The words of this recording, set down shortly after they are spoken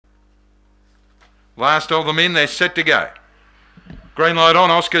Last of them in, they're set to go. Green light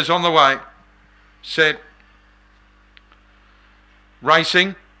on, Oscar's on the way. Set.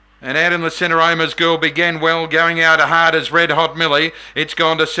 Racing. And out in the centre, Omer's Girl began well, going out hard as Red Hot Millie. It's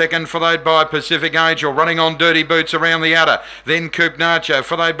gone to second, followed by Pacific Angel, running on Dirty Boots around the outer. Then Coop Nacho,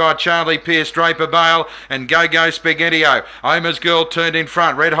 followed by Charlie Pierce, Draper Bale, and Go-Go Spaghettio. Omer's Girl turned in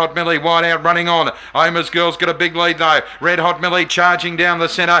front. Red Hot Millie wide out, running on. Omer's Girl's got a big lead though. Red Hot Millie charging down the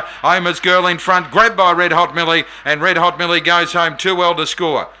centre. Omer's Girl in front, grabbed by Red Hot Millie, and Red Hot Millie goes home too well to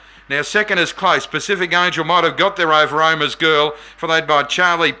score. Now second is close. Pacific Angel might have got there over Omer's Girl, followed by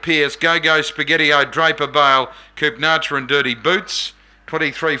Charlie Pierce, Go-Go Spaghettio, Draper Bale, Coop Nacho and Dirty Boots.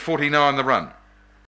 23.49 the run.